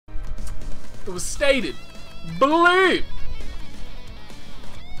it was stated, believed,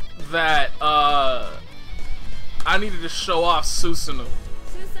 that I needed to show off Susano'o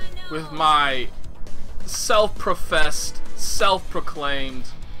with my self-professed, self-proclaimed,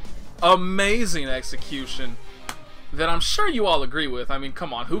 amazing execution that I'm sure you all agree with. I mean,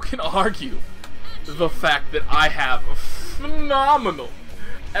 come on, who can argue the fact that I have a phenomenal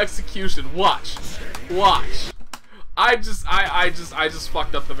execution? Watch. I just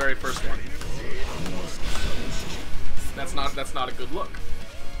fucked up the very first one. That's not a good look.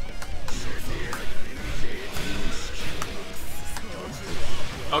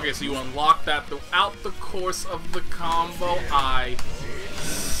 Okay, so you unlock that throughout the course of the combo. I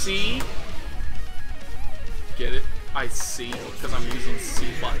see. Get it? I see, because I'm using C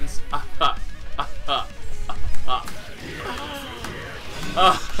buttons.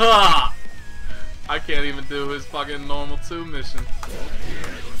 I can't even do his fucking normal 2 mission.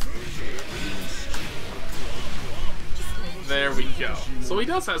 There we go. So he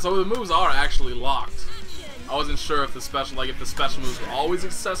does have, so the moves are actually locked. I wasn't sure if the special moves were always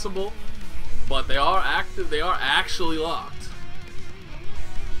accessible, but they are active. They are actually locked.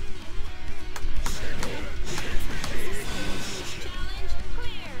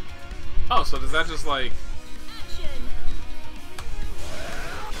 Oh, so does that just like?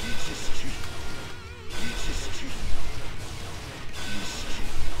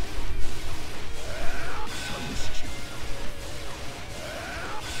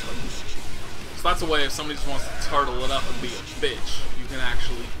 So that's a way if somebody just wants to turtle it up and be a bitch, you can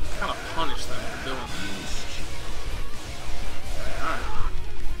actually kind of punish them for doing that. Alright.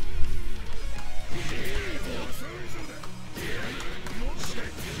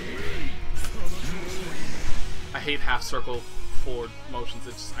 I hate half circle forward motions.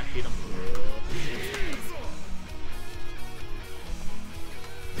 It's just, I hate them.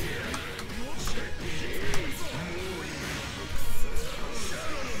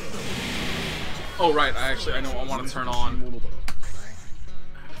 Oh right, I want to turn on.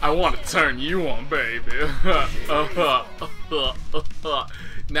 I want to turn you on, baby.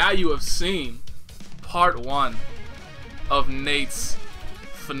 Now you have seen part 1 of Nate's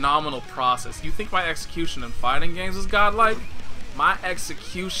phenomenal process. You think my execution in fighting games is godlike? My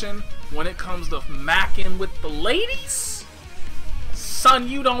execution when it comes to macking with the ladies? Son,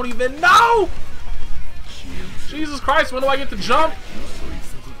 you don't even know! Jesus Christ, when do I get to jump?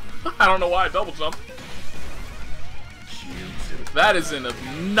 I don't know why I double jumped. That is an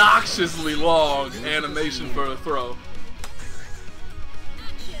obnoxiously long animation for a throw.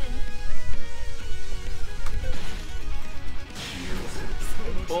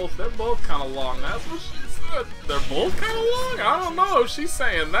 They're both kind of long. That's what she said. They're both kind of long? I don't know if she's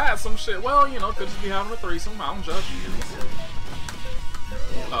saying that. Some shit. Well, you know, could just be having a threesome. I don't judge.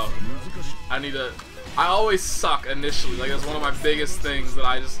 Oh. I always suck initially. Like, that's one of my biggest things that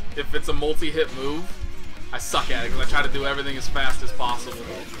I just, if it's a multi-hit move, I suck at it because I try to do everything as fast as possible.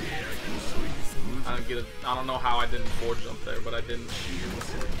 I don't get it. I don't know how I didn't forward jump there, but I didn't.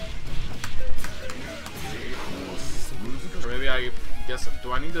 Or maybe I guess,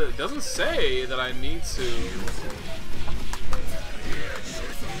 do I need to, it doesn't say that I need to.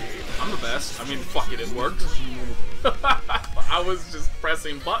 I'm the best. I mean, fuck it, it worked. I was just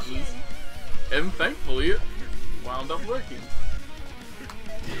pressing buttons. And thankfully, it wound up working.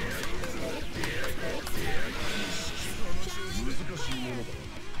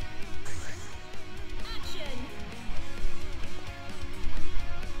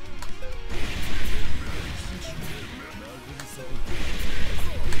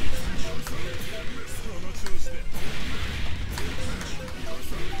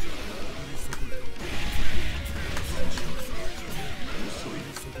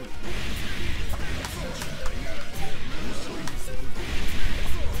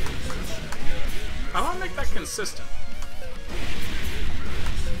 How do I make that consistent?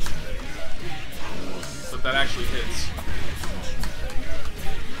 But that actually hits.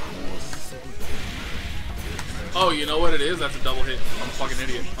 Oh, you know what it is? That's a double hit. I'm a fucking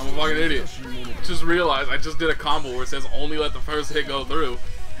idiot. I'm a fucking idiot. Just realized I just did a combo where it says only let the first hit go through.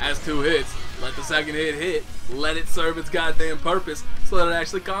 Has 2 hits. Let the second hit. Let it serve its goddamn purpose so that it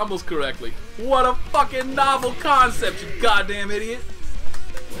actually combos correctly. What a fucking novel concept, you goddamn idiot.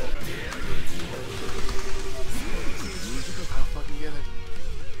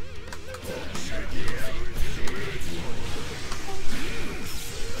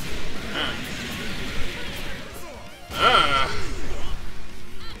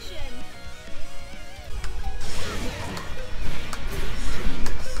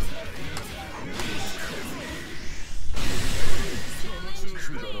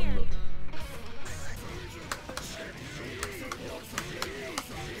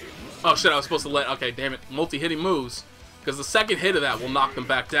 Oh shit, I was supposed to let... Okay, damn it. Multi-hitting moves. Because the second hit of that will knock them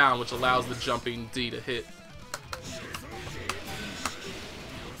back down, which allows the jumping D to hit.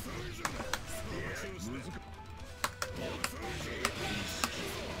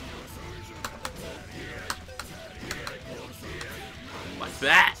 Like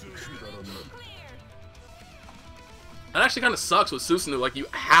that. That actually kind of sucks with Susano'o. Like, you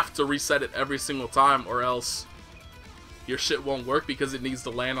have to reset it every single time, or else your shit won't work because it needs to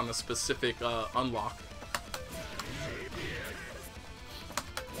land on a specific unlock.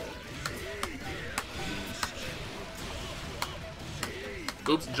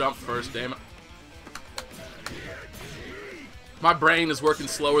 Oops, jump first, damn it. My brain is working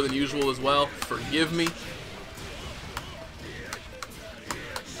slower than usual as well. Forgive me.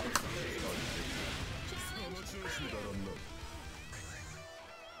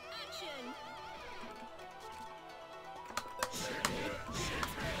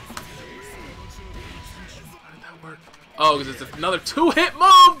 Oh, because it's another two-hit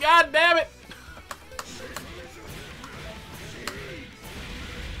move! God damn it!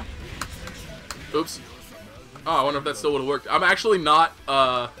 Oops. Oh, I wonder if that still would have worked. I'm actually not,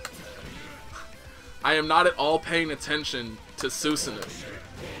 I am not at all paying attention to Susano'o.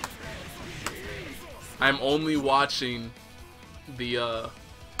 I'm only watching the,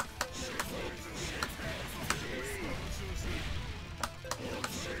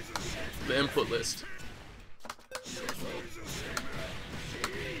 input list.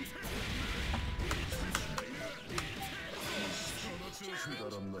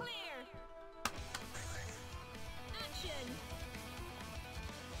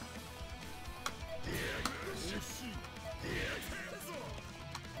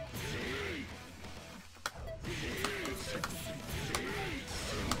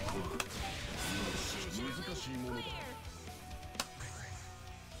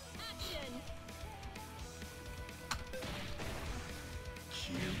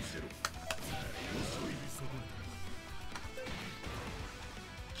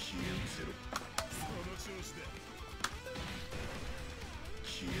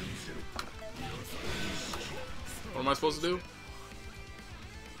 What am I supposed to do?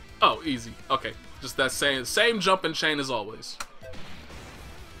 Oh, easy. Okay, just that same jump and chain as always.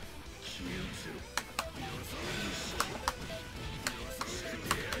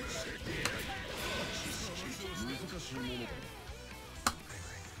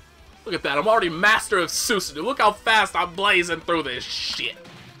 Look at that, I'm already master of Susano'o. Look how fast I'm blazing through this shit.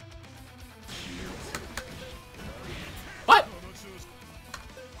 What?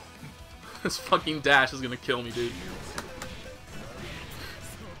 This fucking dash is gonna kill me, dude.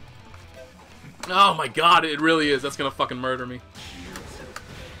 Oh my god, it really is. That's gonna fucking murder me.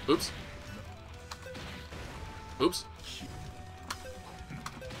 Oops. Oops.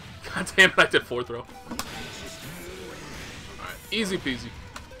 God damn it, I did fourth throw. Alright, easy peasy.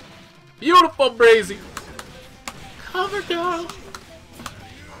 Beautiful brazy. Cover girl.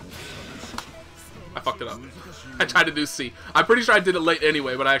 I fucked it up. I tried to do C. I'm pretty sure I did it late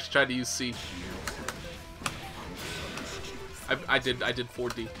anyway, but I actually tried to use C. I did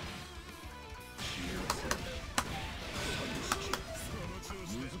 4D.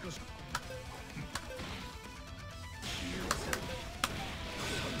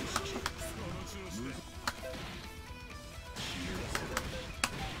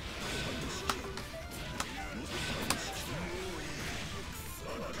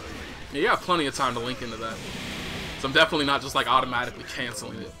 Yeah, you got plenty of time to link into that. So I'm definitely not just like automatically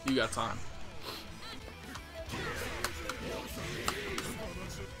canceling it. You got time.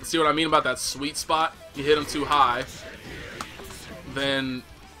 See what I mean about that sweet spot? You hit them too high, then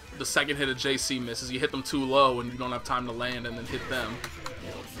the second hit of JC misses. You hit them too low and you don't have time to land and then hit them.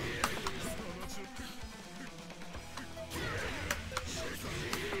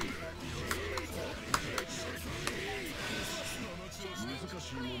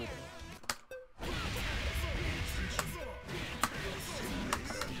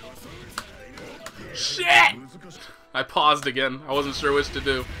 Shit! I paused again. I wasn't sure which to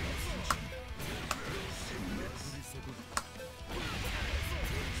do.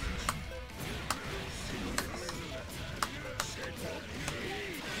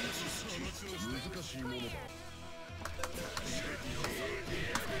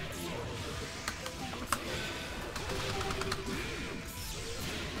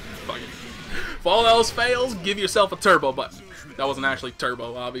 If all else fails, give yourself a turbo button. That wasn't actually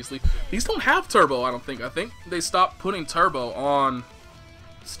turbo, obviously. These don't have turbo, I don't think. I think they stopped putting turbo on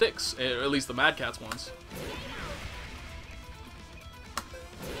sticks, or at least the Mad Catz ones.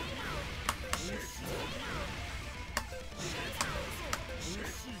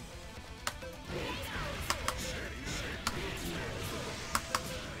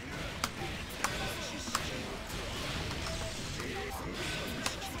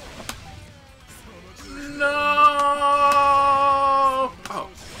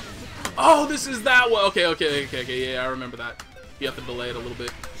 Oh, this is that one. Okay. Yeah, I remember that. You have to delay it a little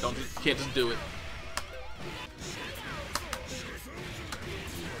bit. Can't just do it.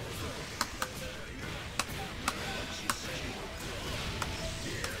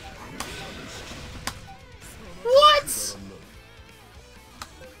 What?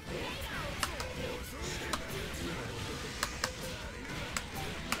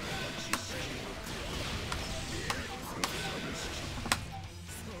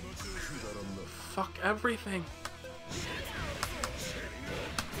 Fuck everything.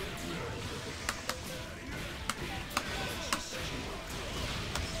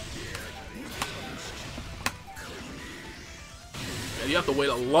 Yeah, you have to wait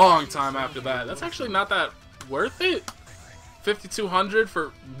a long time after that. That's actually not that worth it. 5,200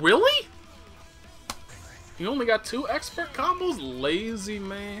 for... Really? You only got 2 expert combos? Lazy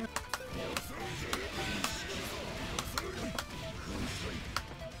man.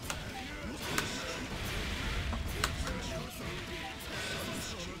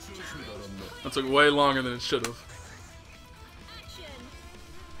 That took way longer than it should have.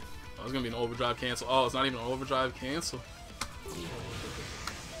 Oh, it's gonna be an overdrive cancel. Oh, it's not even an overdrive cancel.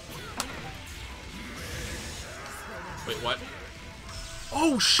 Wait, what?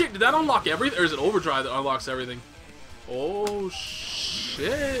 Oh shit, did that unlock everything? Or is it overdrive that unlocks everything? Oh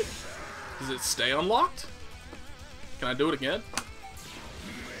shit. Does it stay unlocked? Can I do it again?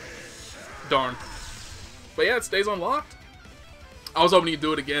 Darn. But yeah, it stays unlocked. I was hoping you'd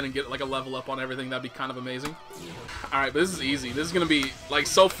do it again and get like a level up on everything. That'd be kind of amazing. Alright, but this is easy. This is gonna be, like,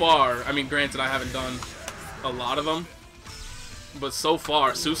 so far, I mean, granted, I haven't done a lot of them, but so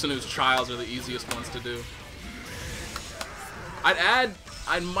far, Susano'o's trials are the easiest ones to do.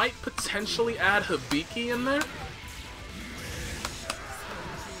 I might potentially add Hibiki in there.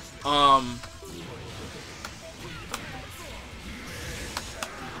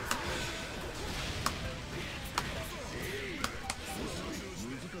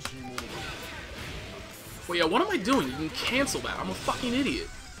 Well, yeah, what am I doing? You can cancel that. I'm a fucking idiot.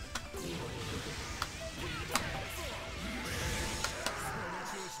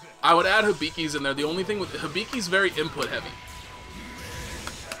 I would add Hibiki's in there. The only thing with Hibiki's very input heavy.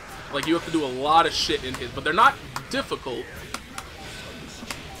 Like, you have to do a lot of shit in his, but they're not difficult.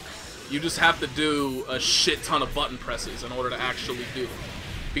 You just have to do a shit ton of button presses in order to actually do them.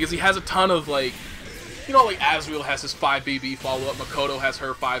 Because he has a ton of, like, you know, like Azrael has his 5 BB follow-up, Makoto has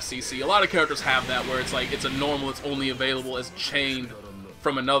her 5 CC. A lot of characters have that where it's like, it's a normal, it's only available as chained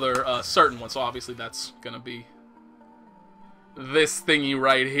from another certain one. So obviously that's gonna be this thingy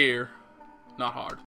right here. Not hard.